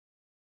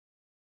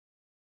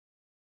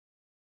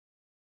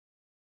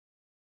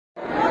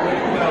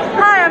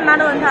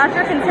Madelline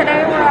and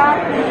today we're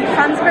at the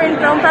Sunscreen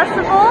Film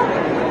Festival.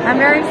 I'm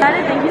very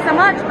excited. Thank you so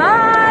much.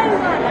 Bye!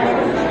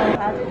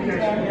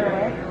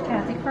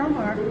 Can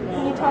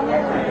you tell me a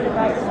little bit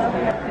about yourself?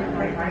 We have been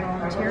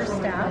volunteer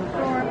staff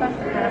for about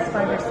the past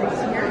 5 or 6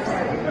 years.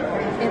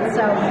 It's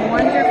a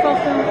wonderful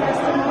film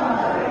festival,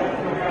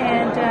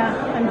 and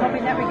I'm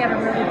hoping that we get a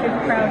really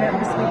good crowd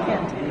out this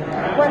weekend.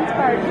 What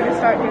inspired you to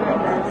start doing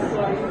this?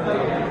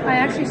 I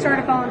actually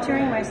started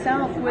volunteering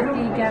myself with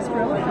the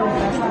Gasparilla Film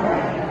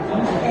Festival,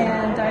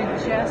 and I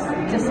just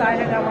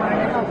decided I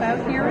wanted to help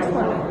out here as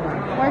well.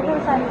 Where can we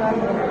find you on the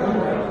internet?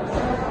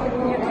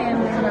 You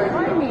can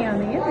find me on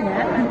the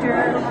internet under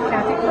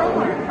Kathy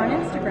Cromer on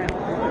Instagram.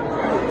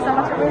 Thank you so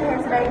much for being here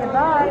today.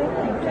 Goodbye.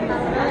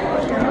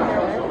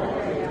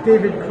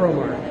 David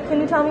Cromer.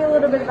 Can you tell me a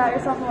little bit about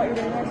yourself and what you're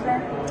doing here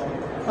today?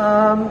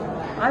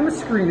 I'm a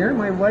screener.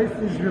 My wife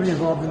is really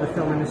involved in the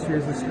film industry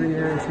as a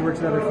screener, and she works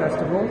at other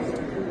festivals.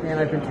 And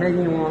I've been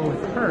tagging along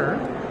with her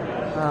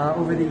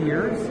over the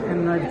years.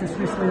 And I've just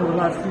recently, over the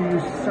last few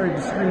years, started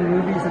to screen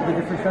movies at the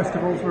different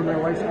festivals where my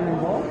wife's been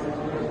involved.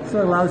 So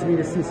it allows me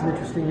to see some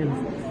interesting new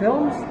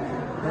films,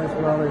 as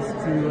well as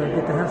to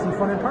get to have some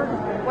fun and party.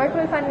 Where can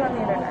we find you on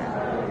the internet?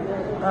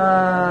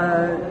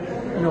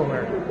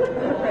 Nowhere.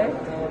 Okay.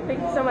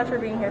 Thank you so much for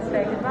being here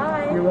today.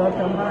 Goodbye. You're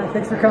welcome. Bye.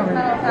 Thanks for coming.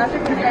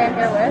 Patrick, today I'm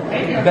here with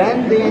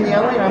Ben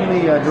Daniele. I'm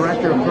the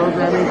Director of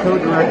Programming,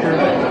 Co-Director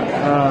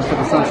for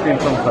the Sunscreen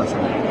Film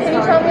Festival. Can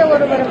you tell me a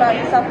little bit about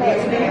yourself and what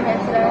you're doing here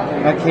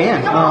today? I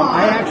can.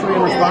 I actually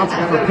am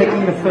responsible for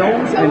picking the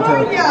films and to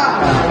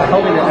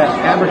helping to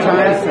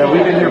advertise.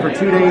 We've been here for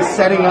 2 days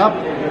setting up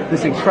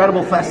this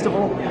incredible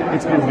festival.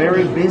 It's been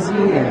very busy,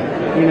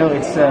 and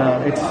it's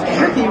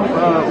tricky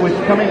with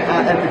coming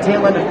at the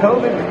tail end of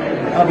COVID.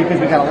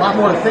 Because we got a lot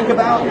more to think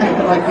about,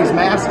 like these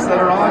masks that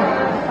are on.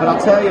 But I'll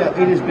tell you,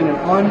 it has been an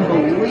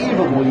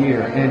unbelievable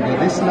year, and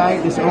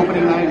this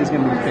opening night is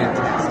going to be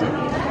fantastic.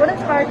 What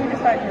inspired you to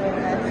start doing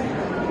this?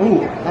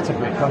 Ooh, that's a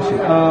great question.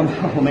 Oh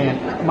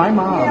man, my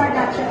mom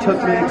took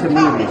me to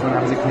movies when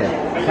I was a kid.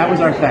 That was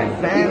our thing.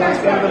 Ben,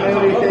 let's go to the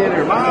movie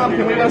theater. Mom,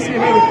 can we go see a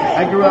movie?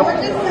 I grew up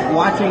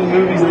watching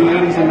movies in the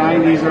 80s and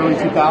 90s, early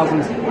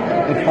 2000s,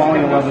 and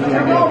falling in love with the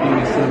idea of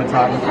being a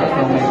cinematographer,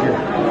 filmmaker.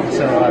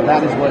 So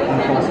that is what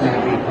influenced me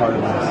to be part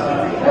of this.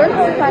 Where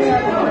can we find you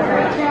on the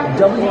internet?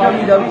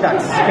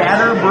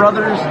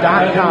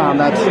 www.scatterbrothers.com.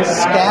 That's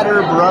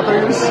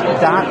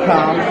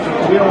scatterbrothers.com.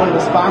 We are one of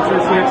the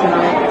sponsors here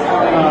tonight,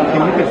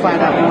 and you can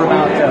find out more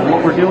about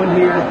what we're doing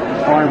here,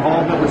 our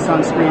involvement with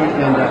Sunscreen,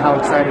 and how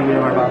excited we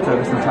are about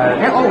this entire.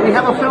 And, we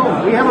have a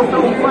film. We have a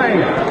film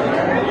playing.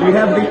 We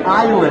have The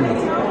Island,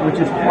 which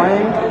is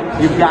playing.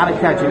 You've got to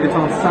catch it. It's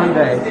on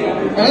Sunday,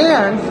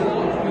 and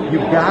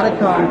you've got to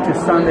come to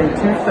Sunday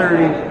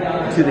 2:30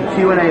 to the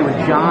Q&A with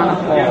John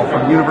Hall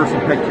from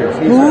Universal Pictures.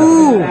 He's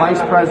the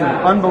vice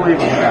president,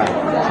 unbelievable guy.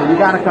 So you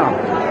got to come.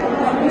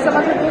 Thank you so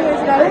much for being here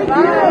today. Thank you.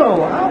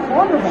 Oh,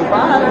 wonderful.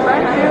 Bye.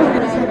 Thank you.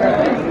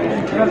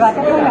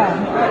 Rebecca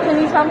Cohen. Can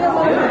you tell me a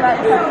little bit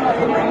about yourself and what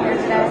you're doing here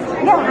today?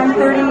 Yeah, I'm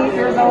 38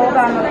 years old.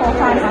 I'm a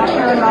full-time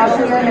actor and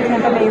modeler here in the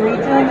Tampa Bay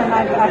region, and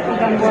I've actually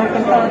done work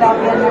in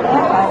Philadelphia and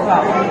Atlanta as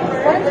well.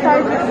 What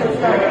inspired you to get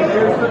started?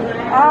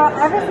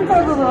 Ever since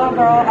I was a little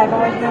girl, I've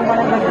always been one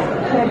of the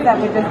kids that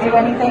would just do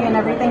anything and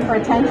everything for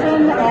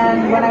attention.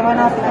 And when I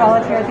went off to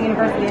college here at the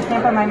University of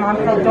Tampa, my mom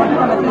said, "Don't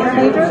become a theater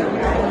major."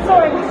 So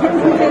I went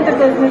into the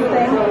business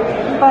thing.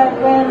 But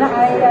when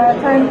I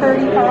turned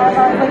 35,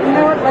 I was like, you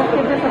know what? Let's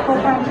give this a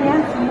full-time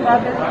chance. You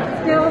have the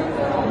skills.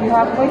 You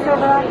have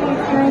voiceover acting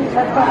experience.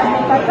 Let's go ahead and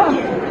make that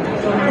come.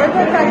 Where can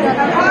we find you on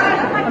the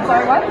internet? I'm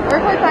sorry, what? Where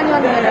can we find you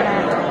on the internet?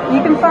 You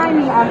can find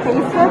me on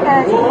Facebook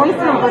at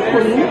Voiceover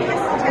Queen,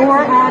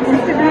 or on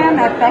Instagram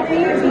at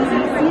Becky,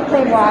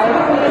 BECKY,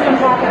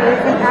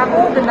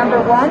 Apple, the number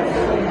 1,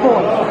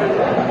 voice.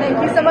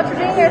 Thank you so much for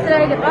being here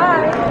today.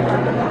 Goodbye.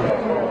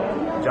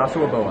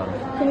 Joshua Bowen.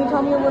 Can you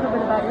tell me a little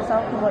bit about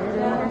yourself and what you're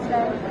doing here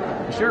today?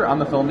 Sure,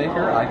 I'm a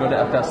filmmaker. I go to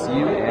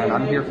FSU, and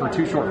I'm here for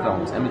 2 short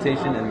films,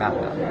 Imitation and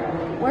Mappa.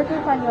 Where can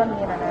we find you on the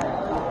internet?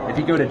 If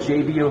you go to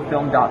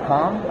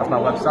jbofilm.com, that's my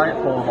website,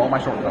 full of all my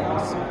short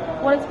films.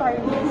 What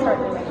inspired you to start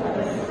doing this?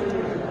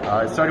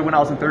 It started when I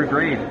was in 3rd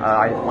grade.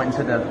 I went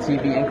into the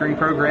TV anchoring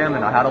program,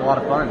 and I had a lot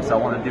of fun, so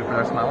I wanted to do it for the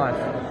rest of my life.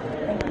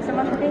 Thank you so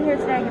much for being here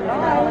today.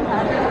 Goodbye.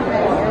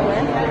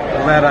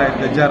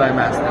 The Jedi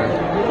Master.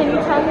 Can you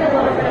tell me a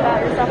little bit about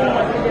yourself and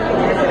what you're doing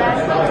here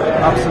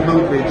today?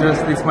 Absolutely.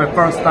 It's my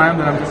first time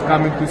that I'm just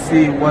coming to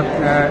see what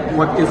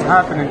is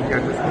happening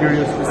here. Just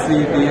curious to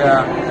see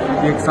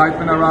the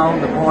excitement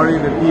around the party,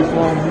 the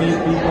people, meet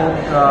people,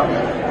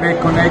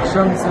 make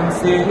connections, and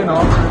see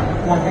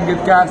one can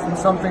get cast in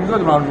something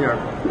good around here.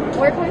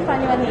 Where can we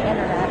find you on the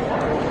internet?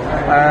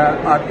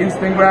 At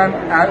Instagram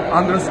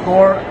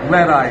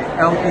 @_Ledi,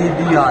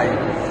 LEDI.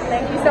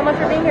 Thank you so much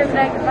for being here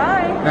today.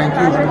 Goodbye. Thank you.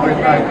 Have a great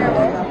night.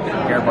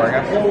 Gary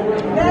Vargas.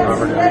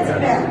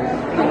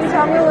 Can you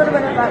tell me a little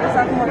bit about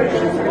yourself and what you're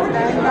doing here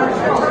today?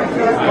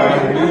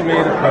 We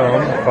made a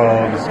film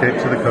called Escape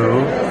to the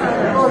Cove.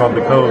 It's called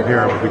The Cove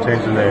here, but we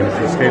changed the name. It's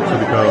Escape to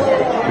the Cove.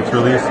 It's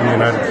released in the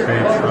United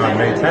States on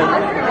May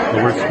 10th,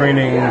 but we're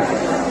screening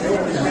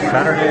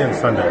Saturday and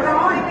Sunday.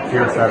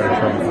 Here Saturday,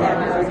 Sunday.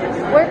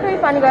 Where can we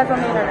find you guys on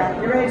the internet?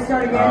 We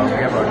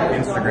have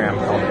an Instagram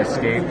called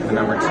Escape, the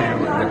number 2, the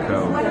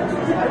code.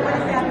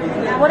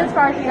 What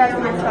inspired you guys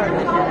to get started?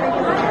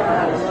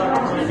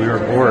 We were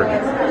bored.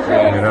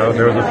 You know,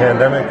 there was a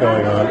pandemic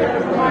going on.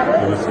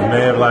 It was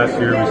May of last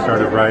year we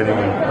started writing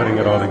and putting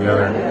it all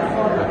together. I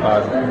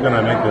thought, we're going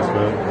to make this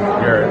with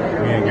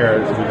me and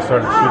Garrett. So we just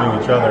started shooting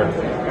each other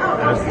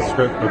as the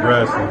script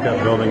progressed and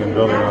kept building and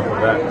building off of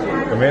that.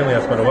 But mainly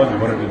that's what it was. We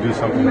wanted to do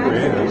something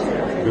creative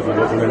because there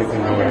wasn't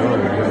anything going on.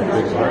 We had a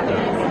big market.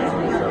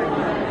 So it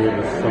gave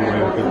us some way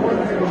to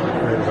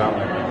create about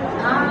like that.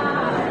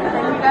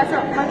 Thank you guys so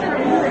much for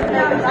being here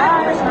today.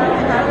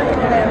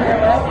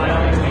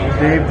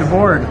 Dave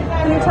DeBoard.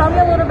 Can you tell me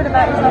a little bit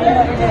about yourself and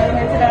what you're doing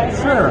here today?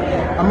 Sure.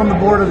 I'm on the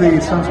board of the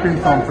Sunscreen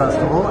Film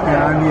Festival,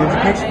 and I'm the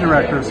education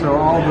director, so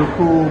all the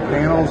cool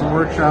panels and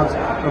workshops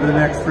over the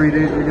next 3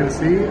 days you're going to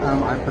see,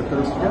 I put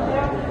those together.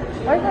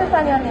 Where can we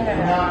find you on the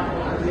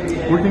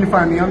internet? Where can you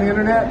find me on the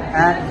internet?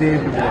 At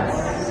Dave DeBoard.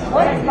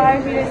 What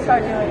inspires you to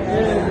start doing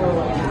this?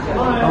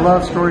 I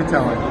love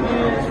storytelling.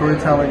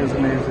 Storytelling is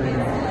amazing.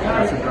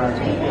 That's what drives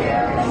me.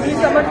 Thank you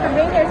so much for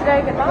being here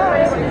today.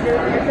 Goodbye. What are you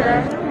doing here today?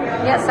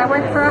 Yes, I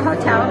work for a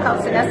hotel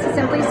called Sinessa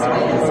Simply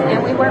Suites,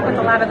 and we work with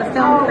a lot of the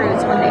film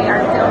crews when they are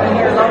filming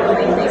here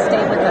locally. They stay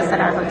with us at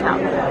our hotel.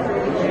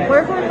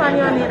 Where can we find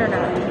you on the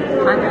internet?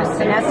 Under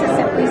Sinessa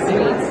Simply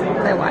Suites,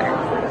 Clearwater.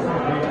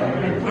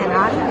 And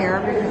I'm here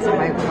because of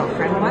my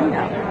girlfriend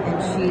Wanda,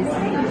 and she's the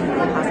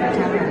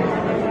hospitality.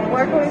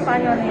 Where can we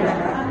find you on the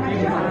internet?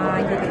 You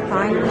can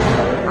find me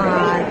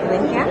on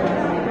LinkedIn,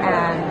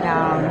 and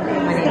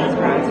my name is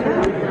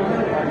Roger.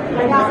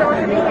 Thank you so much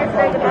for being here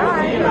today.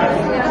 Goodbye.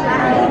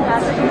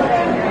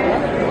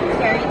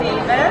 Carrie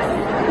Davis.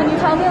 Can you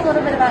tell me a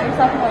little bit about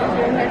yourself and what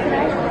you're doing here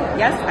today?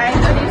 Yes, I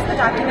produced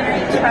the documentary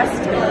Trust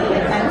Me,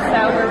 and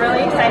so we're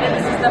really excited.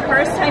 This is the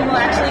first time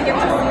we'll actually get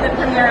to see the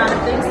premiere on a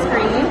big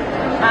screen.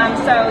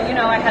 So, you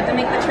know, I had to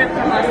make the trip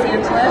from Los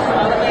Angeles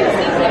all the way to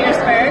St.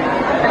 Petersburg.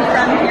 I'm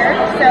from here,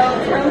 so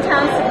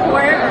hometown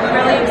support. We're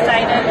really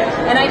excited,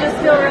 and I just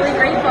feel really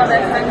grateful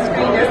that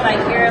Sunscreen is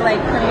here,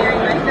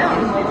 premiering my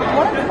film.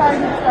 What inspired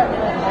you to start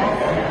doing this?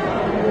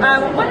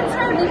 What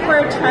inspired me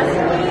for Trust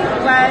Me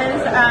was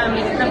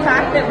the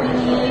fact that we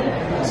need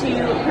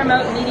to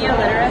promote media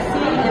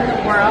literacy in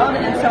the world,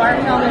 and so our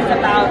film is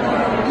about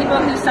people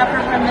who suffer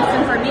from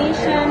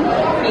misinformation,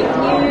 fake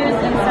news,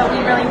 and so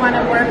we really want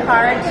to work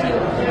hard to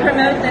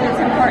promote that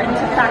it's important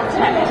to fact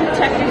check, to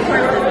check your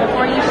sources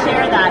before you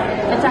share that,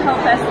 and to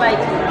help us make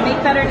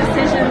better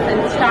decisions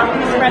and stop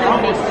the spread of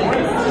fake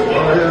news.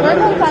 Where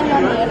can we find you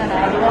on the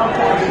internet?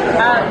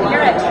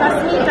 We're at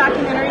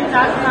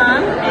trustmedocumentaries.com,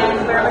 and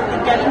we're with the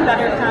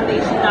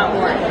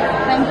gettingbetterfoundation.org.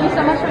 Thank you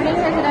so much for being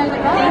here today.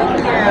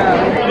 Thank you.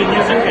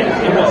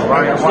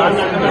 Ryan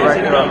Watson,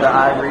 director of the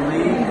Ivory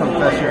League,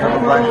 Confessions of a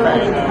Black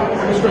Fashion.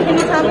 Can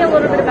you tell me a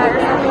little bit about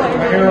yourself and what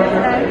you're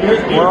doing here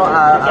today? Well,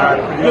 I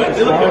produced a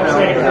small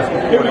film just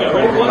before the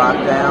COVID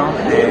lockdown,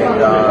 and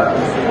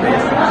this is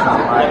based on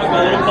my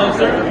experience as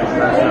a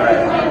professor at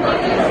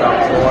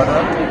South Florida.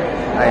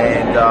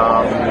 And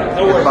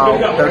it's about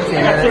 13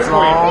 minutes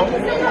long.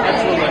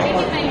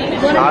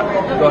 Go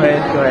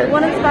ahead.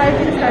 What inspired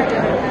you to start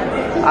doing this?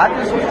 I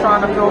just was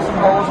trying to fill some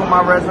holes on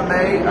my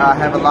resume. I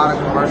have a lot of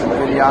commercial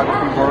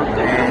videography work,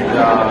 and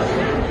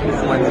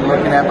when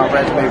looking at my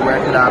resume, where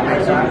could I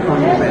make some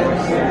improvements,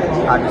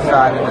 I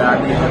decided that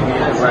I needed to be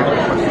a director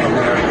for some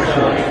American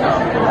short stuff,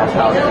 and that's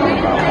how it came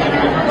about.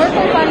 Where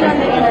can you find you on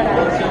the internet?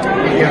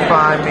 You can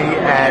find me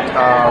at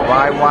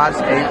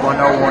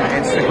RyWatts810 on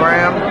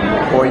Instagram,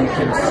 or you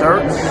can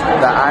search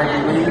the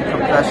Ivy League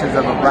Confessions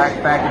of a Black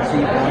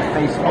Faculty on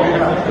Facebook.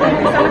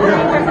 Thank you.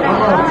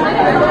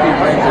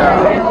 Great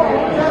job.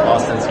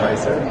 Austin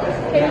Spicer.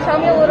 Can you tell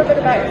me a little bit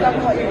about yourself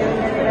and what you're doing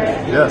here today?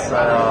 Yes,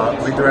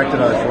 we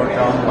directed a short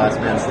film, Last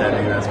Man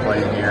Standing, that's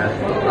playing here.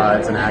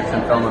 It's an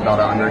action film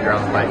about an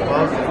underground fight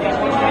club.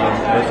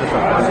 It's just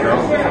a fun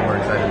film, so we're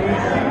excited to be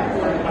here.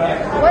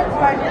 What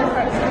inspired you to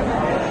start doing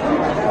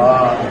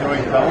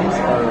Doing films?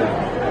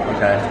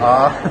 Okay.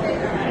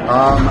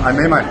 I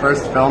made my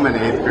first film in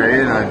 8th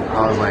grade, and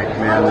I was like,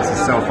 man, this is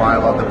so fun. I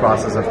love the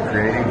process of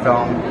creating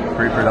film,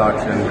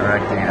 pre-production,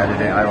 directing,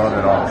 editing. I love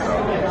it all. So,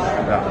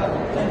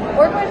 yeah.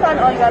 Where can we find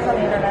all you guys on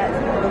the internet?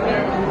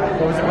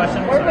 What was the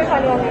question? Where can we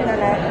find you on the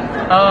internet?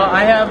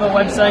 I have a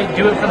website,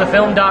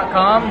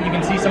 doitforthefilm.com. You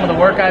can see some of the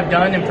work I've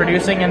done in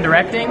producing and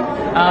directing.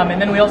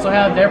 And then we also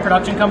have their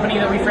production company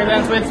that we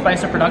freelance with,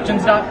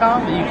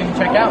 spicerproductions.com, that you can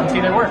check out and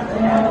see their work.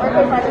 Where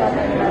can we find you on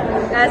the internet?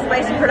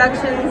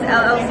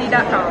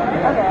 spicerproductionsllc.com.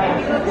 Okay.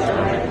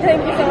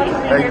 Thank you so much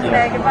for being here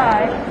today.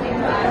 Goodbye.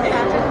 I'm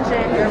Patrick and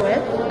Jane here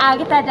with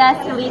Agatha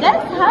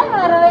Dascalides. Hi,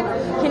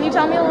 Madelline. Can you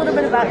tell me a little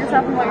bit about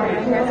yourself and what you're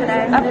doing here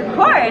today? Of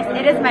course.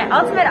 It is my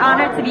ultimate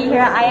honor to be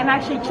here. I am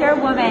actually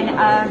chairwoman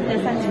of the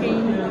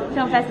Sunscreen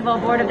Film Festival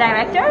Board of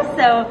Directors,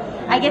 so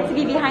I get to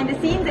be behind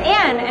the scenes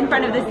and in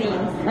front of the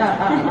scenes.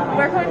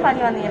 Where can we find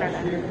you on the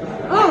internet?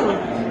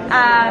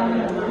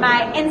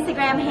 My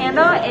Instagram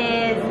handle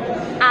is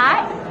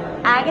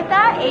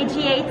 @Agatha,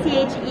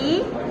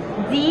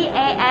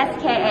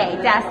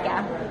 AGATHEDASKA,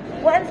 Daska.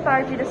 What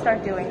inspired you to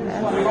start doing this?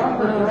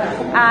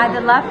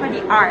 The love for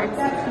the arts.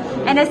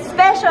 And a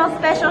special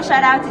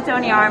shout out to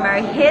Tony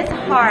Armour. His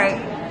heart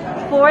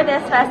for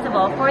this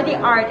festival, for the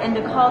art and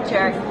the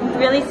culture,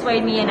 really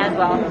swayed me in as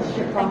well.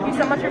 Thank you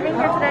so much for being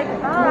here today.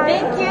 Bye.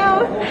 Thank you.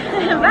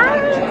 Bye.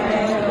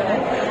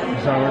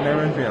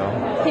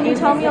 Can you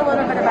tell me a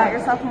little bit about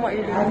yourself and what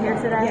you're doing here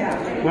today?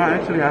 Well,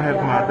 actually, I have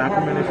my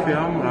documentary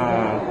film,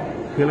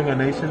 Healing a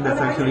Nation,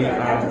 that's actually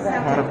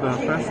part of the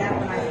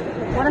festival.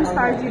 What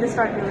inspired you to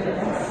start doing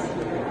this?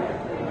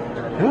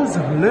 It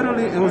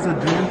was a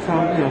dream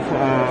from,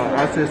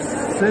 I said,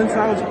 since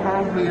I was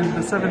probably in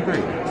the 7th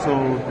grade.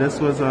 So this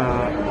was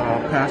a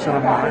passion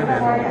of mine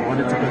and I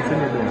wanted to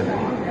continue doing it.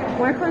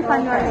 Where can we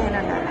find you on the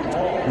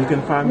internet? You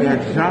can find me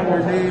at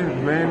Jean-Rene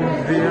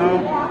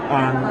Renville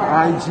on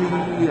IG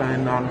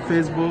and on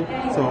Facebook.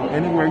 So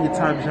anywhere you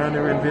type Jean-Rene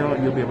Renville,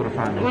 you'll be able to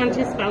find me. Why don't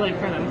you spell it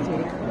for them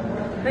too?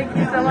 Thank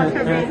you so much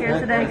for being here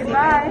today.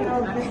 Goodbye.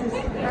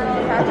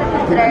 Patrick,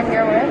 today I'm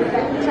here with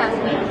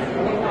Jasmine.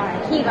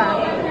 Kiva.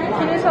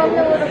 Can you tell me a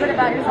little bit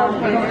about yourself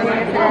and what you're doing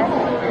here today?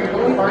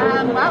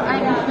 Well,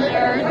 I'm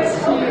here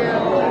to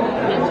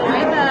enjoy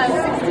the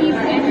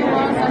 16th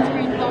annual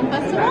Sunscreen Film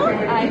Festival.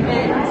 I've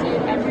been to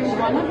every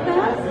one of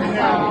them,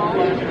 so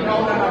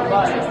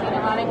I've seen a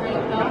lot of great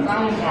films.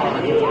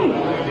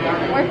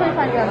 Where can we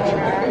find you on the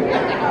internet?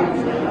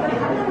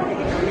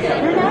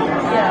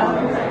 Yeah.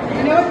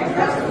 You know what your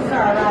questions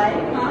are, right?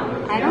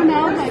 I don't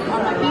know, like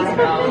on my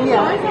Facebook page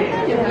or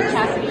something.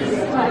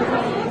 Chastity's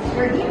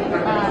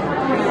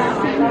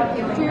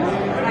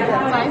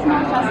Size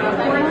Mount Festival.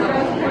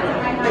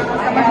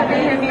 So much for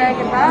being here today.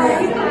 Goodbye.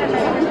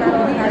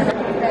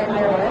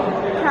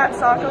 Kat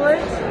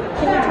Sokolich.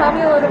 Can you tell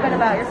me a little bit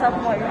about yourself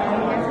and what you're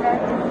doing here today?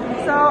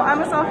 So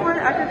I'm a sophomore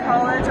at Ecker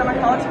College. I'm a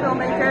college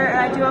filmmaker, and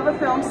I do have a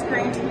film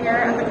screened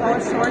here at the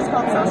college shores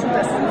called Social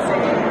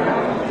Distancing.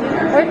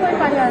 Where can we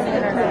find you on the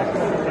internet?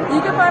 You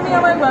can find me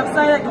on my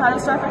website at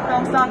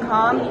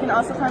catastrophicfilms.com. You can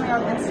also find me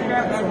on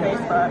Instagram and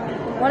Facebook.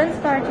 What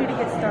inspired you to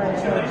get started?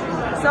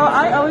 So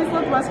I always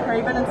loved Wes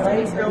Craven and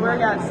Steven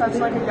Spielberg at such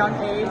like a young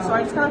age, so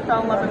I just kind of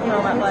fell in love with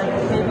film at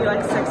maybe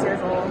 6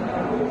 years old.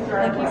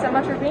 Thank you so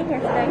much for being here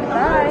today.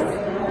 Goodbye.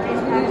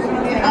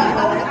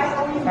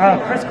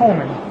 Chris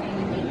Coleman.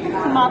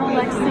 Model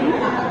Lexi.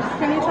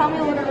 Can you tell me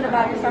a little bit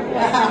about yourself and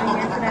what you're doing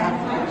here today?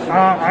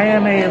 I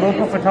am a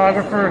local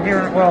photographer here,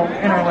 in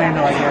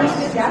Orlando, I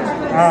guess.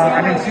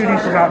 I've been shooting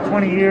for about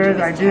 20 years.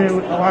 I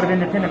do a lot of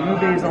independent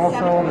movies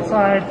also on the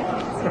side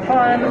for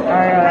fun.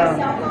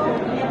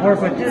 I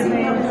work with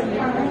Disney,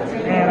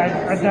 and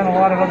I've done a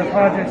lot of other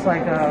projects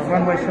like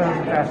runway shows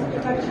and fashion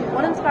shows.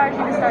 What inspired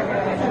you to start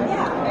doing this?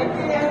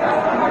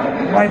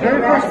 My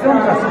very first film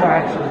festival,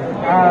 actually.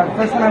 The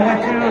first one I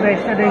went to, they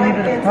said they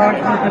needed a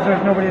photographer because there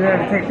was nobody there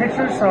to take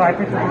pictures, so I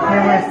picked up the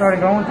camera and started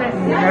going with it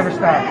and never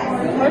stopped.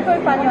 Where can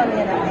we find you on the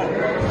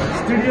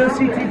internet? Studio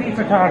CTV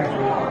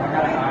Photography.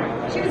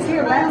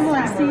 I'm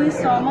Lexi,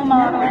 so I'm a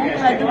model.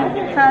 I do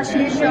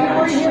fashion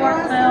shows,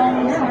 short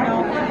films,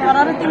 a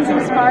lot of things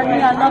inspire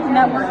me. I love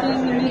networking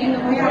and meeting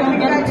new people and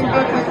getting to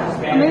work with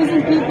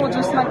amazing people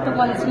just like the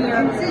ones here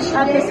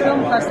at this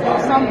film festival.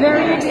 So I'm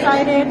very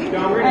excited,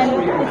 and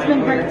it's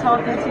been great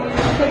talking to you. You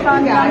can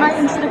find me on my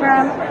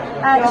Instagram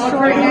at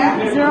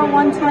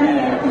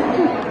shorty0128.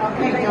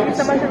 Thank you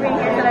so much for being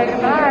here today.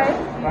 Goodbye.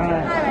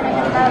 Bye. Hi, my name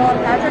is Madelline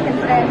Patrick, and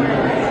today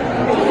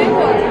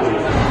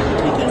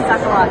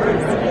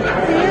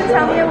Can you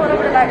tell me a little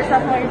bit about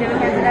yourself and what you're doing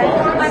here today?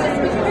 I'm a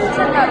speaker to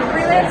learn about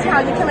freelance, how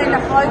you can land a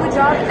Hollywood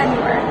job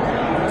anywhere.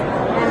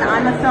 And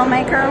I'm a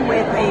filmmaker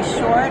with a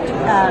short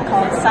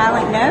called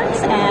Silent Notes,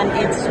 and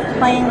it's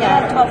playing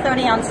at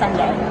 12:30 on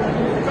Sunday.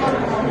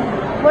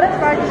 What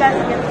inspired you guys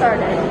to get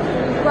started?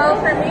 Well,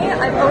 for me,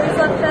 I've always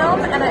loved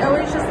film, and I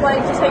always just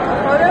like to take a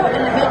photo and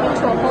then make it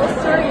into a whole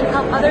story and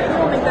help other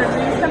people make their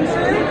dreams come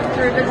true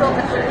through visual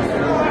pictures.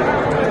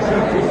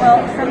 Well,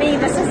 for me,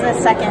 this is the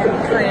second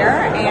career,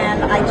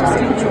 and I just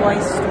enjoy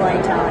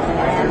storytelling,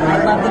 and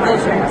I love the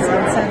visuals,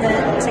 and so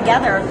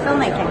together,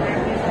 filmmaking.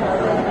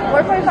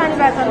 Where can we find you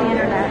guys on the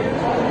internet?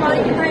 Well,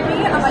 you can find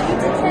me on my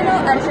YouTube channel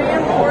at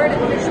JM Ward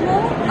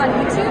Visual on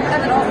YouTube,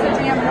 and then also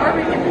JM Ward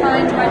where you can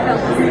find my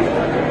films.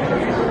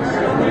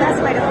 The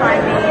best way to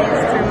find me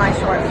is through my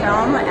short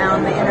film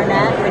on the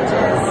internet, which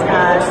is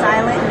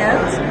Silent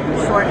Notes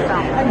Short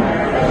Film. Thank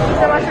you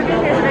so much for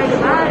being here today.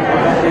 Goodbye.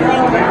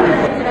 Thank you.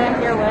 Today I'm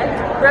here with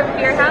Brooke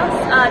Beerhouse,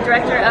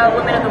 Director of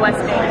Women of the West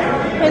Bank.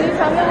 Can you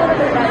tell me a little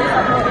bit about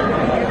yourself and what you're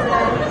doing here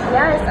today?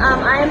 Yes,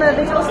 I am a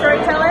visual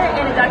storyteller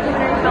and a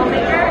documentary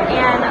filmmaker,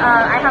 and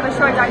I have a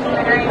short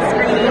documentary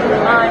screening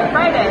on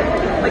Friday,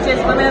 which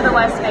is Women of the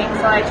West Bank.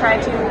 So I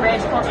try to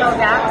bridge cultural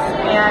gaps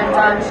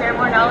and share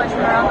more knowledge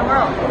from around the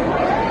world.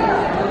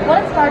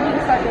 What inspired you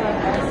to start doing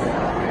this?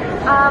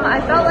 I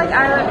felt like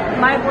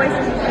my voice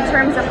in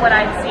terms of what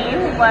I'd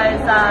seen was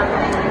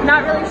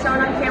not really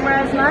shown on camera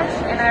as much,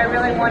 and I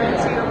really wanted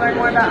to learn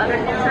more about other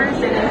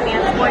cultures and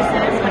enhance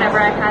voices whenever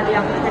I had the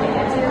opportunity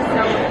to.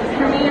 So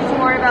for me, it's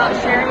more about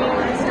sharing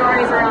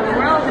stories around the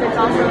world, but it's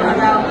also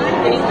about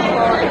getting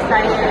people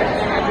excited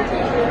and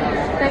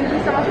entertained. Thank you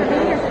so much for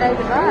being here today.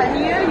 Goodbye.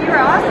 You were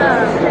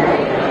awesome.